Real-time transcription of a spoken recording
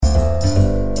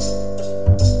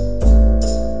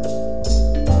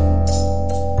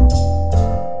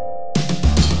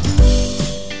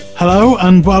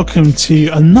and welcome to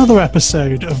another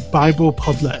episode of Bible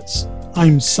Podlets.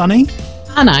 I'm Sunny.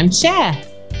 And I'm Cher.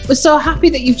 We're so happy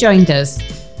that you've joined us.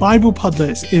 Bible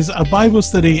Podlets is a Bible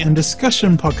study and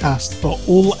discussion podcast for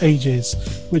all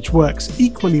ages, which works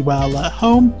equally well at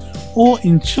home or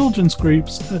in children's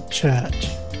groups at church.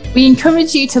 We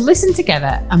encourage you to listen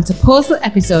together and to pause the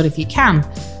episode if you can,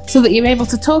 so that you're able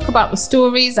to talk about the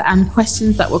stories and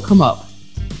questions that will come up.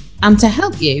 And to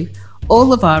help you,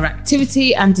 all of our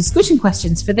activity and discussion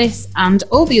questions for this and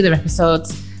all the other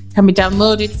episodes can be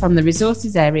downloaded from the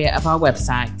resources area of our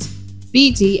website,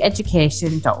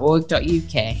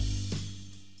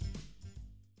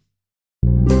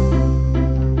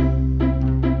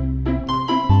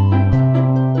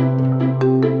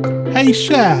 Hey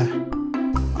Cher,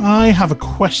 I have a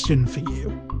question for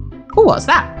you. Oh, what's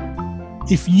that?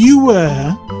 If you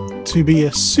were to be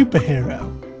a superhero,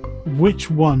 which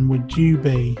one would you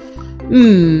be?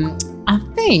 I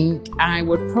think I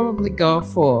would probably go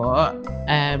for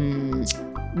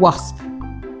Wasp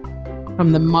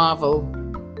from the Marvel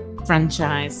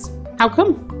franchise. How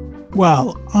come?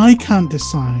 Well, I can't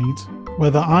decide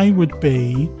whether I would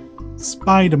be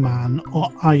Spider-Man or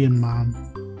Iron Man,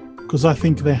 because I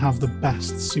think they have the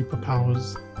best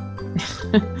superpowers.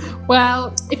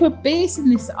 Well, if we're basing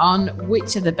this on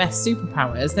which are the best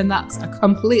superpowers, then that's a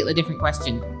completely different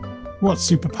question. What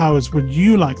superpowers would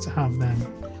you like to have then?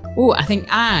 Oh, I think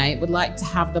I would like to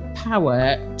have the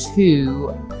power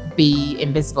to be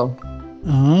invisible.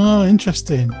 Oh,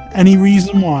 interesting. Any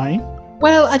reason why?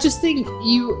 Well, I just think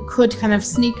you could kind of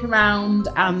sneak around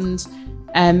and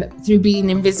through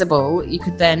being invisible, you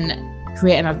could then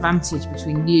create an advantage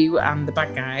between you and the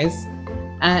bad guys.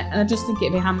 And I just think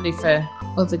it'd be handy for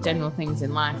other general things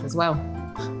in life as well.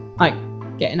 Like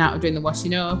getting out of doing the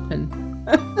washing up and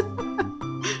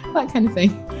that kind of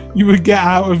thing. You would get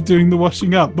out of doing the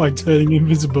washing up by turning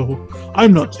invisible.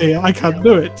 I'm not here, I can't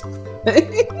do it.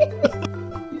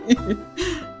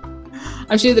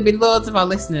 I'm sure there'd be loads of our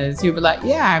listeners who'd be like,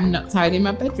 yeah, I'm not tidying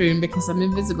my bedroom because I'm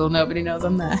invisible. Nobody knows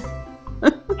I'm there.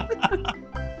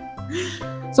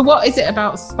 So what is it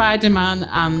about Spider-Man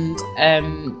and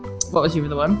what was your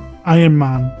other one? Iron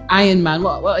Man. Iron Man.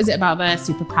 What is it about their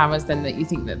superpowers then that you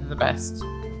think that they're the best?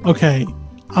 Okay,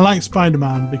 I like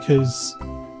Spider-Man because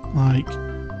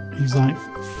he's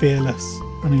fearless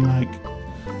and I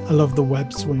love the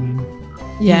web swinging.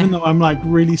 Yeah. Even though I'm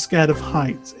really scared of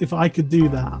heights, if I could do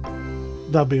that,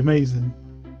 that'd be amazing.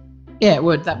 Yeah, it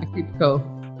would. That'd be super cool.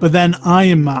 But then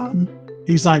Iron Man,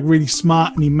 he's really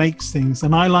smart and he makes things,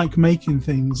 and I like making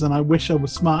things, and I wish I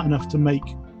was smart enough to make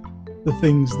the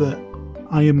things that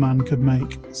Iron Man could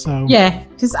make. So yeah,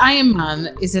 because Iron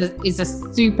Man is a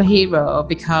superhero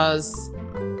because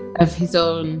of his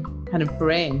own kind of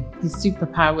brain. His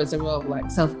superpowers are all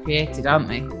self-created, aren't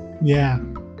they? Yeah.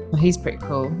 So he's pretty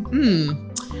cool.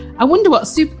 I wonder what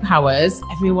superpowers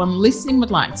everyone listening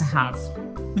would like to have.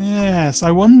 Yes,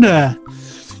 I wonder.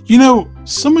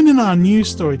 Someone in our news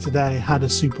story today had a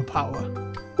superpower.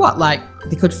 What,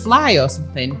 they could fly or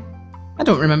something? I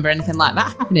don't remember anything like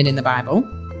that happening in the Bible.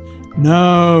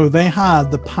 No, they had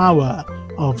the power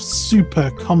of super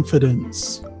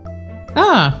confidence.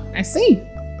 Ah, I see.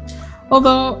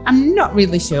 Although I'm not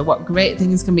really sure what great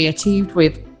things can be achieved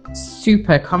with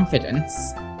super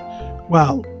confidence.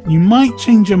 Well, you might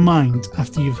change your mind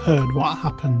after you've heard what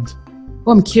happened.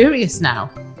 Well, I'm curious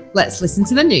now. Let's listen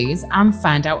to the news and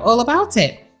find out all about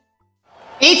it.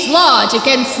 It's large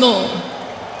against small.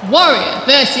 Warrior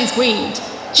versus greed.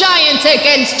 Giant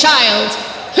against child.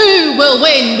 Who will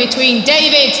win between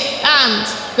David and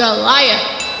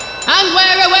Goliath? And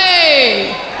we're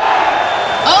away!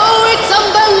 Oh, it's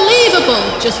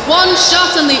unbelievable! Just one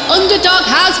shot and the underdog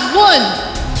has won!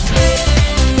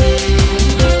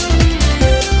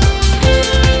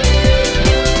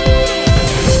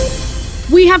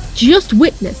 We have just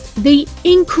witnessed the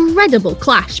incredible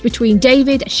clash between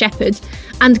David, a shepherd,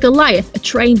 and Goliath, a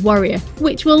trained warrior,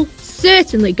 which will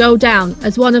certainly go down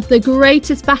as one of the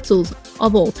greatest battles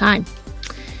of all time.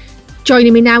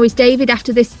 Joining me now is David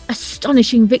after this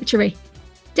astonishing victory.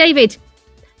 David,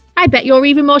 I bet you're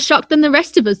even more shocked than the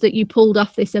rest of us that you pulled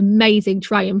off this amazing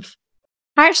triumph.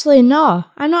 Actually, no,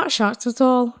 I'm not shocked at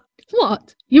all.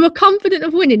 What? You were confident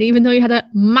of winning even though you had a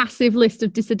massive list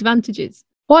of disadvantages?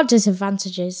 What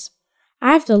disadvantages?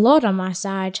 I have the Lord on my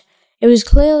side. It was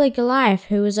clearly Goliath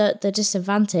who was at the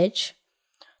disadvantage.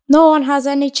 No one has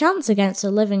any chance against the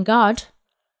living God.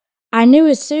 I knew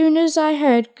as soon as I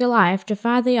heard Goliath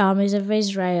defy the armies of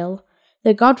Israel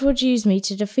that God would use me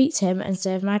to defeat him and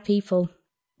save my people.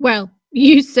 Well,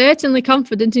 you're certainly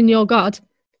confident in your God.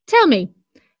 Tell me,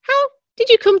 how did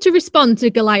you come to respond to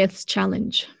Goliath's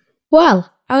challenge? Well,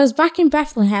 I was back in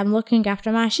Bethlehem looking after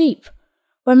my sheep,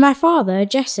 when my father,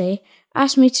 Jesse,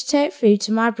 asked me to take food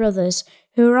to my brothers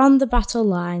who were on the battle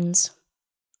lines.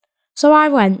 So I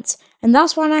went, and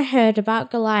that's when I heard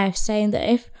about Goliath saying that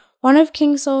if one of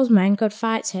King Saul's men could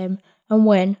fight him and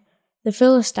win, the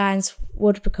Philistines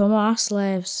would become our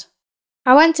slaves.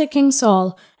 I went to King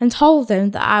Saul and told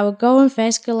him that I would go and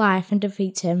face Goliath and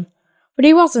defeat him, but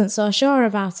he wasn't so sure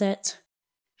about it.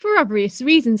 For obvious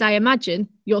reasons, I imagine.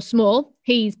 You're small,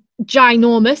 he's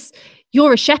ginormous,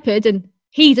 you're a shepherd, and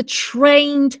he's a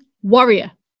trained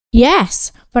warrior.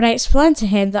 Yes, but I explained to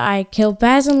him that I had killed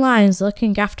bears and lions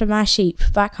looking after my sheep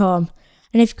back home,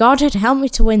 and if God had helped me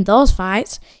to win those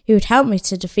fights, he would help me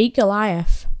to defeat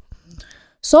Goliath.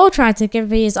 Saul tried to give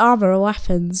me his armour and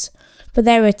weapons, but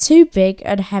they were too big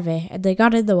and heavy, and they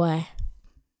got in the way.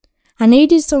 I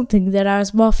needed something that I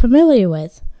was more familiar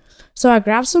with, so I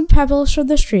grabbed some pebbles from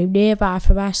the stream nearby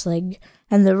for my sling,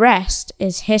 and the rest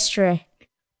is history.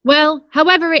 Well,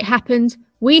 however it happened,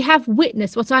 we have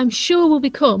witnessed what I'm sure will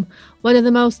become one of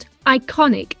the most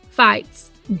iconic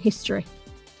fights in history.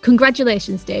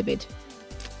 Congratulations, David.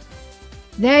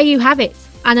 There you have it,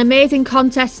 an amazing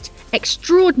contest,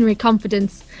 extraordinary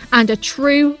confidence, and a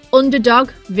true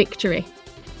underdog victory.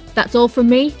 That's all from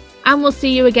me, and we'll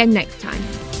see you again next time.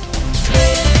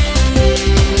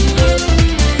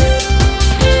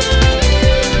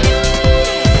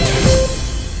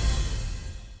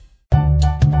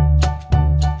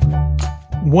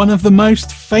 One of the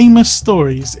most famous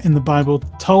stories in the Bible,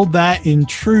 told there in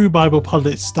true Bible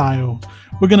Pundit style.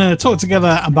 We're going to talk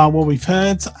together about what we've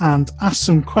heard and ask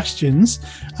some questions,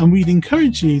 and we'd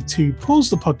encourage you to pause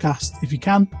the podcast if you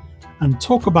can and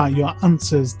talk about your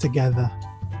answers together.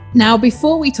 Now,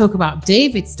 before we talk about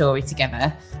David's story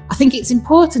together, I think it's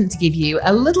important to give you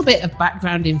a little bit of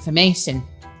background information.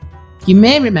 You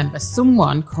may remember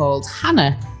someone called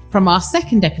Hannah from our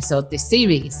second episode this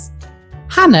series.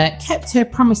 Hannah kept her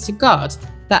promise to God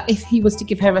that if he was to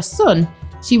give her a son,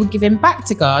 she would give him back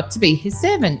to God to be his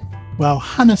servant. Well,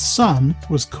 Hannah's son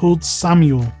was called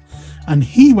Samuel, and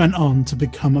he went on to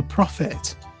become a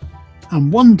prophet.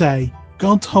 And one day,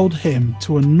 God told him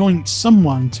to anoint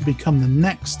someone to become the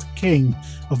next king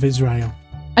of Israel.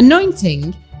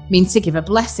 Anointing means to give a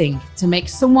blessing, to make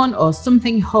someone or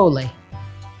something holy.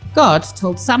 God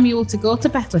told Samuel to go to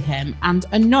Bethlehem and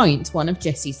anoint one of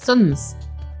Jesse's sons.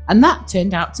 And that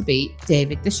turned out to be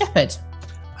David the shepherd.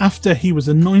 After he was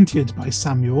anointed by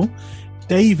Samuel,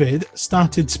 David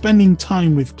started spending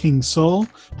time with King Saul,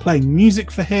 playing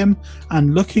music for him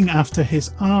and looking after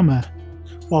his armour,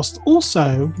 whilst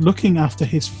also looking after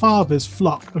his father's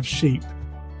flock of sheep.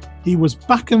 He was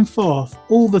back and forth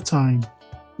all the time.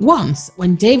 Once,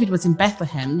 when David was in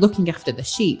Bethlehem looking after the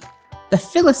sheep, the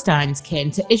Philistines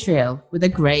came to Israel with a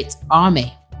great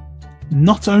army.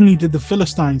 Not only did the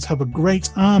Philistines have a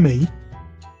great army,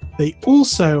 they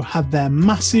also had their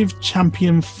massive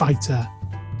champion fighter,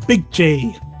 Big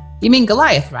G. You mean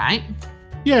Goliath, right?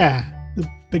 Yeah, the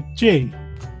Big G.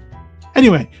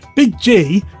 Anyway, Big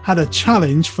G had a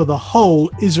challenge for the whole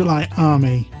Israelite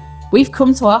army. We've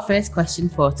come to our first question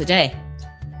for today.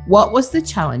 What was the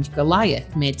challenge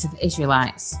Goliath made to the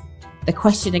Israelites? The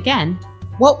question again,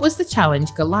 what was the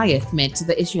challenge Goliath made to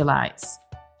the Israelites?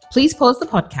 Please pause the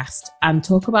podcast and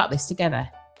talk about this together,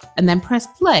 and then press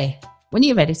play when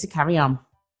you're ready to carry on.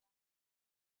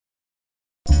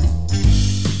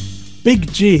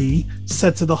 Big G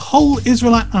said to the whole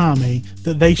Israelite army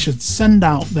that they should send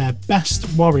out their best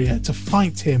warrior to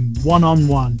fight him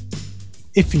one-on-one.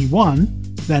 If he won,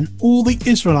 then all the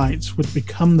Israelites would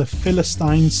become the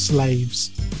Philistine slaves.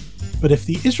 But if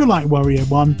the Israelite warrior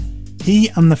won, he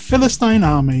and the Philistine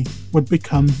army would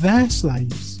become their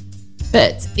slaves.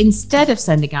 But instead of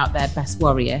sending out their best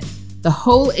warrior, the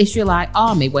whole Israelite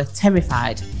army were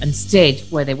terrified and stayed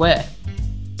where they were.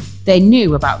 They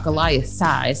knew about Goliath's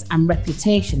size and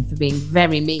reputation for being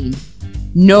very mean.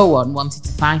 No one wanted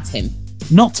to fight him.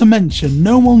 Not to mention,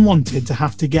 no one wanted to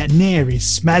have to get near his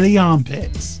smelly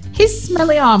armpits. His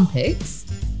smelly armpits?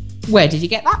 Where did you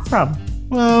get that from?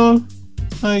 Well,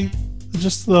 I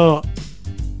just thought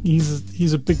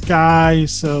he's a big guy,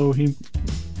 so he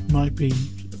might be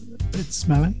a bit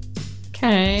smelly.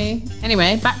 Okay.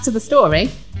 Anyway, back to the story.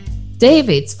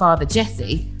 David's father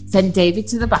Jesse sent David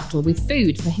to the battle with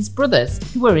food for his brothers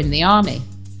who were in the army.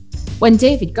 When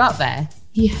David got there,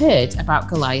 he heard about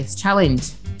Goliath's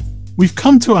challenge. We've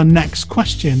come to our next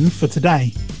question for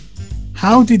today.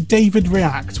 How did David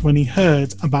react when he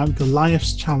heard about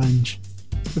Goliath's challenge?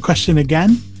 The question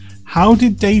again, how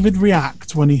did David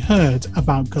react when he heard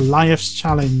about Goliath's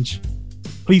challenge?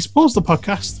 Please pause the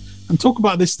podcast and talk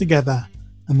about this together,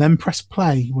 and then press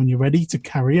play when you're ready to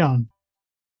carry on.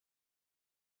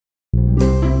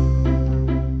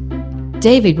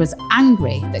 David was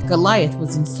angry that Goliath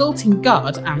was insulting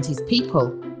God and his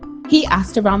people. He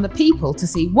asked around the people to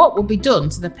see what would be done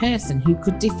to the person who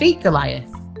could defeat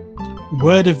Goliath.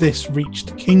 Word of this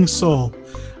reached King Saul,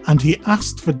 and he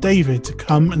asked for David to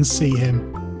come and see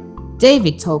him.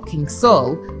 David told King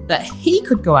Saul that he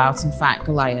could go out and fight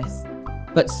Goliath,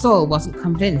 but Saul wasn't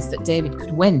convinced that David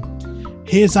could win.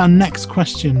 Here's our next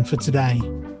question for today.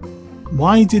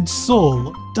 Why did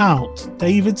Saul doubt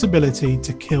David's ability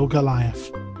to kill Goliath?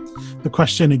 The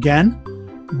question again,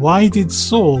 why did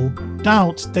Saul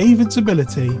doubt David's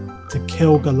ability to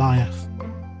kill Goliath?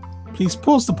 Please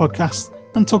pause the podcast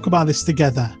and talk about this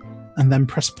together, and then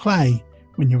press play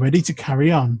when you're ready to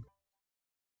carry on.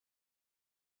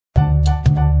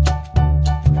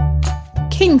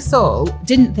 King Saul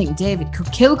didn't think David could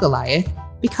kill Goliath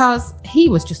because he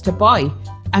was just a boy,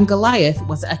 and Goliath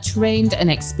was a trained and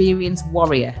experienced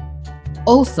warrior.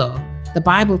 Also, the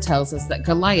Bible tells us that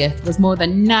Goliath was more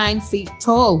than 9 feet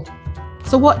tall.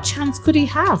 So what chance could he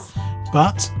have?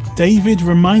 But David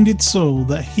reminded Saul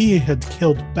that he had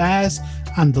killed bears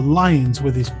and lions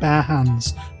with his bare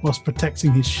hands whilst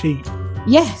protecting his sheep.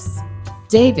 Yes,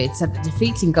 David said that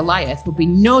defeating Goliath would be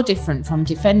no different from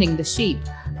defending the sheep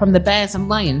from the bears and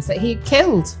lions that he had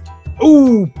killed.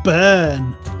 Ooh,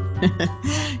 burn!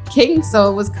 King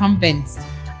Saul was convinced,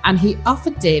 and he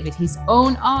offered David his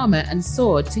own armour and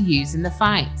sword to use in the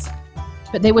fight.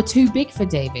 But they were too big for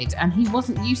David, and he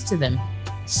wasn't used to them.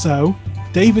 So,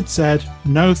 David said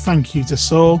no thank you to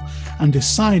Saul and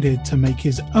decided to make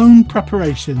his own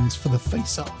preparations for the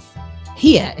face-off.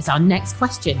 Here is our next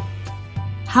question.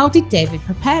 How did David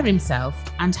prepare himself,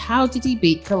 and how did he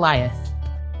beat Goliath?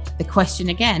 The question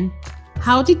again,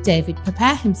 how did David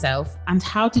prepare himself, and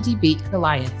how did he beat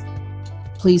Goliath?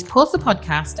 Please pause the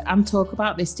podcast and talk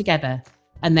about this together,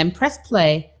 and then press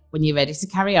play when you're ready to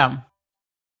carry on.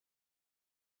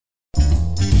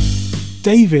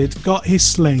 David got his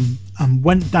sling and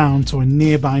went down to a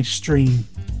nearby stream.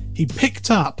 He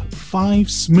picked up 5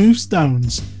 smooth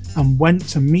stones and went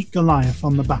to meet Goliath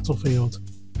on the battlefield.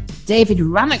 David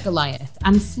ran at Goliath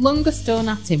and flung a stone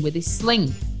at him with his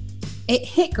sling. It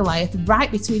hit Goliath right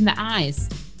between the eyes,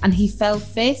 and he fell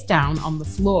face down on the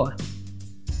floor.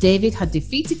 David had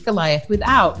defeated Goliath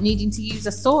without needing to use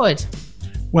a sword.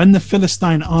 When the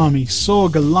Philistine army saw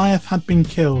Goliath had been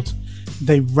killed,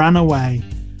 they ran away,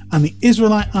 and the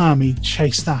Israelite army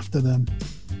chased after them.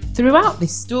 Throughout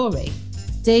this story,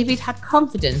 David had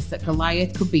confidence that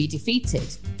Goliath could be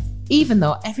defeated, even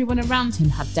though everyone around him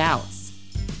had doubts.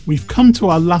 We've come to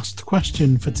our last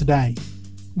question for today.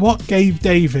 What gave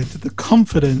David the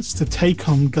confidence to take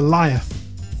on Goliath?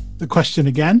 The question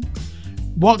again,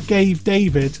 what gave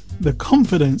David the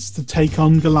confidence to take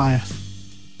on Goliath?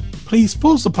 Please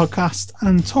pause the podcast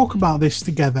and talk about this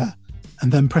together,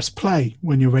 and then press play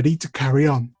when you're ready to carry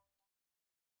on.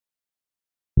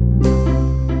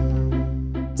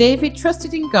 David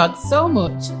trusted in God so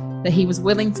much that he was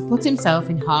willing to put himself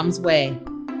in harm's way.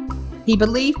 He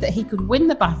believed that he could win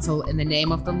the battle in the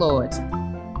name of the Lord.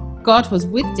 God was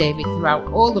with David throughout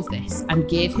all of this and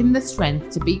gave him the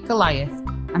strength to beat Goliath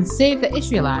and save the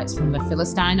Israelites from the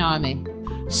Philistine army.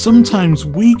 Sometimes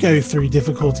we go through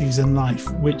difficulties in life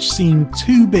which seem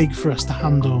too big for us to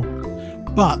handle,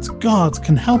 but God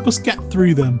can help us get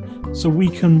through them so we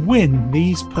can win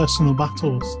these personal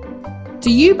battles.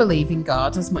 Do you believe in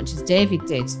God as much as David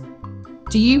did?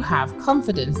 Do you have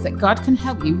confidence that God can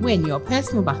help you win your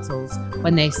personal battles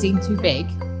when they seem too big?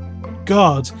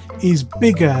 God is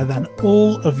bigger than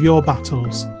all of your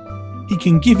battles. He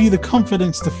can give you the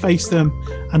confidence to face them,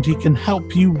 and he can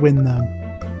help you win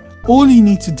them. All you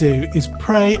need to do is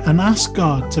pray and ask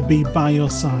God to be by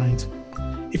your side.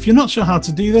 If you're not sure how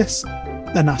to do this,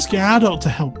 then ask your adult to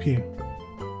help you.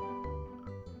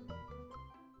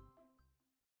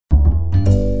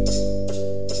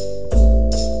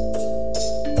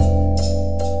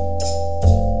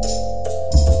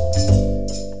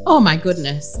 Oh my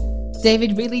goodness,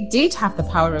 David really did have the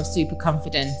power of super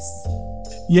confidence.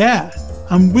 Yeah,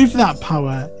 and with that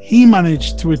power, he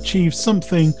managed to achieve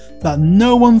something that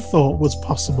no one thought was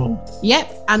possible.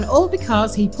 Yep, and all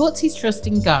because he put his trust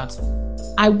in God.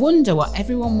 I wonder what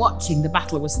everyone watching the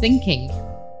battle was thinking.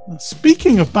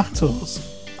 Speaking of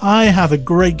battles, I have a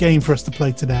great game for us to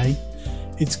play today.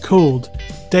 It's called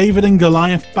David and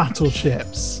Goliath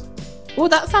Battleships. Oh,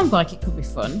 that sounds like it could be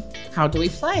fun. How do we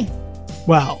play?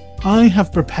 Well, I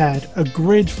have prepared a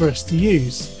grid for us to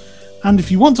use, and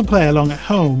if you want to play along at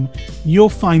home, you'll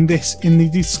find this in the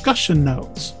discussion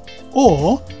notes,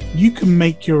 or you can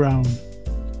make your own.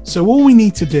 So all we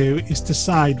need to do is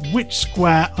decide which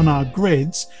square on our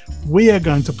grids we are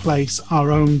going to place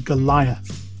our own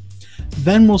Goliath.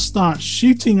 Then we'll start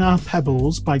shooting our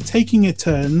pebbles by taking a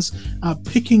turns at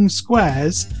picking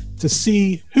squares to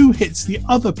see who hits the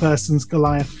other person's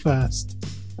Goliath first.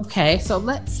 Okay, so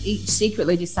let's each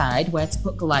secretly decide where to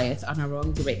put Goliath on our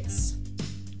own grids.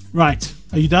 Right,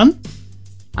 are you done?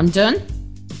 I'm done.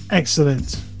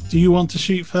 Excellent. Do you want to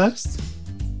shoot first?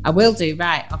 I will do.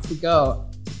 Right, off we go.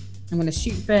 I'm going to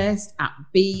shoot first at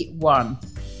B1.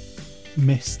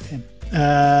 Missed him.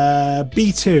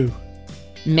 B2.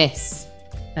 Miss.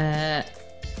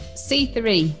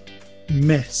 C3.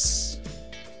 Miss.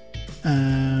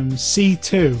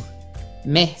 C2.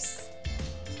 Miss.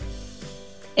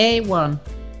 A1.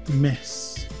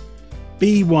 Miss.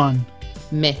 B1.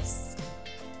 Miss.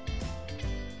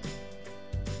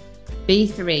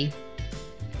 B3.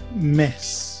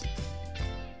 Miss.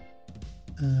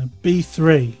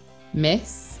 B3.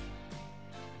 Miss.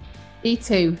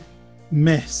 B2.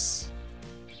 Miss.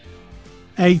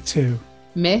 A2.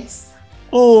 Miss.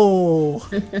 Oh!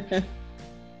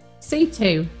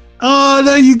 C2. Oh,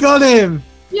 no, you got him!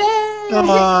 Yay!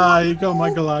 Ah, you got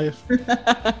my Goliath.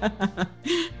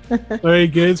 Very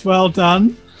good, well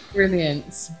done.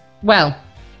 Brilliant. Well,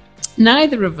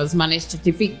 neither of us managed to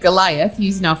defeat Goliath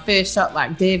using our first shot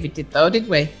like David did, though, did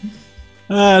we?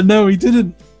 No, he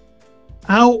didn't.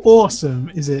 How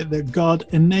awesome is it that God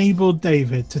enabled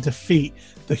David to defeat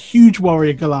the huge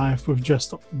warrior Goliath with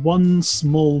just one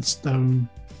small stone?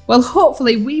 Well,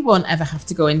 hopefully we won't ever have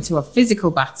to go into a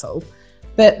physical battle,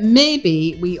 but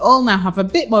maybe we all now have a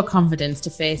bit more confidence to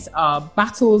face our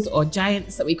battles or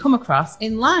giants that we come across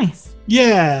in life.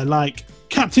 Yeah, like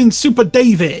Captain Super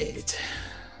David.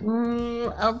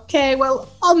 Okay, well,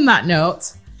 on that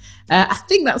note, I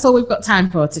think that's all we've got time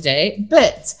for today,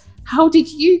 but how did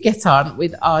you get on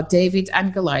with our David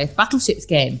and Goliath battleships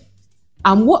game?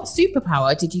 And what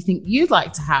superpower did you think you'd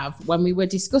like to have when we were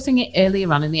discussing it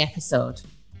earlier on in the episode?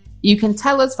 You can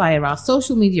tell us via our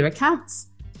social media accounts.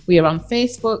 We are on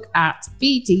Facebook at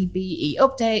BDBE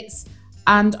Updates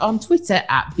and on Twitter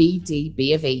at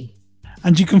BDBofE.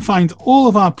 And you can find all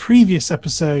of our previous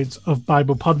episodes of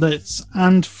Bible Podlets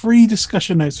and free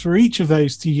discussion notes for each of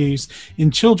those to use in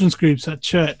children's groups at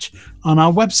church on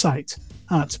our website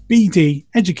at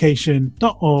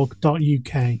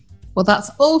bdeducation.org.uk. Well,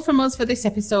 that's all from us for this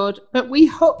episode, but we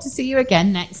hope to see you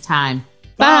again next time.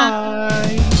 Bye!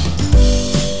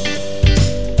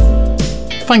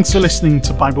 Thanks for listening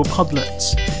to Bible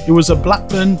Podlets. It was a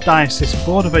Blackburn Diocese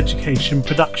Board of Education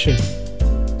production.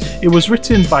 It was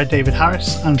written by David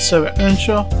Harris and Sarah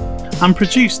Earnshaw and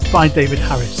produced by David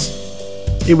Harris.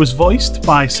 It was voiced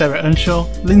by Sarah Earnshaw,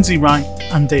 Lindsay Wright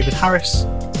and David Harris,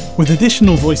 with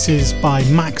additional voices by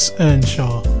Max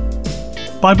Earnshaw.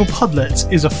 Bible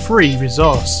Podlets is a free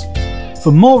resource.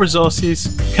 For more resources,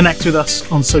 connect with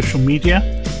us on social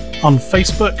media, on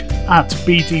Facebook at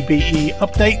BDBE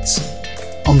Updates,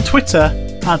 on Twitter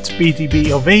at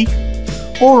BDBOV,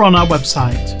 or on our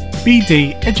website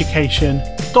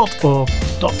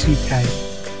bdeducation.org.uk.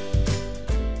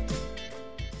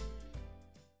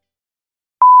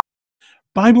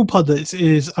 Bible Podlets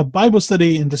is a Bible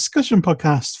study and discussion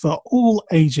podcast for all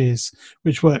ages,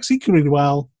 which works equally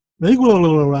well.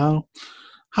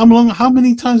 How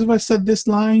many times have I said this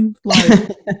line?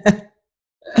 Like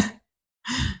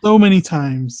so many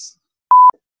times.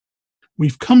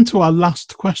 We've come to our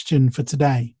last question for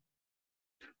today.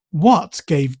 What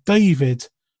gave David?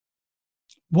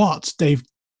 What Dave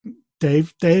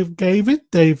gave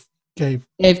it? Dave gave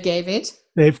it.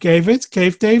 Dave gave it?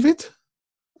 Gave David?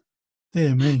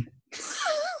 Dear me.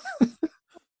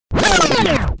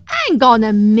 Hang on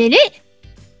a minute.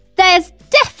 There's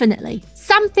definitely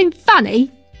something funny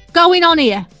going on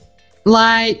here.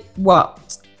 Like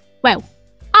what? Well,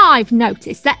 I've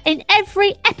noticed that in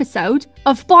every episode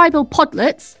of Bible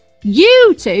Podlets,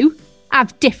 you two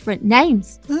have different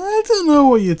names. I don't know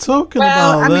what you're talking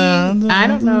about there. I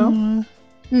don't know.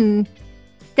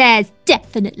 There's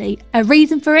definitely a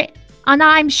reason for it, and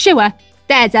I'm sure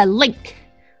there's a link.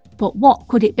 But what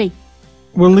could it be?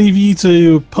 We'll leave you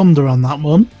to ponder on that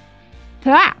one.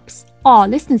 Perhaps our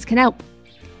listeners can help.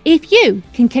 If you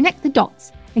can connect the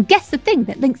dots and guess the thing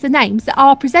that links the names that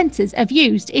our presenters have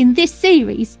used in this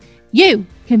series, you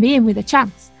can be in with a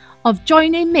chance of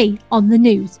joining me on the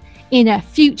news in a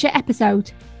future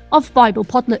episode of Bible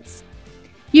Podlets.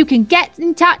 You can get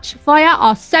in touch via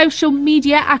our social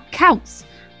media accounts.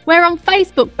 We're on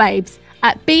Facebook, babes,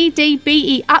 at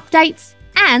BDBE Updates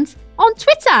and on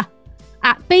Twitter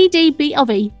at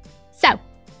BDBOV. So,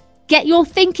 get your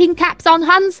thinking caps on,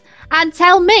 Hans, and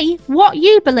tell me what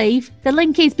you believe the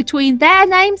link is between their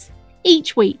names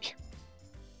each week.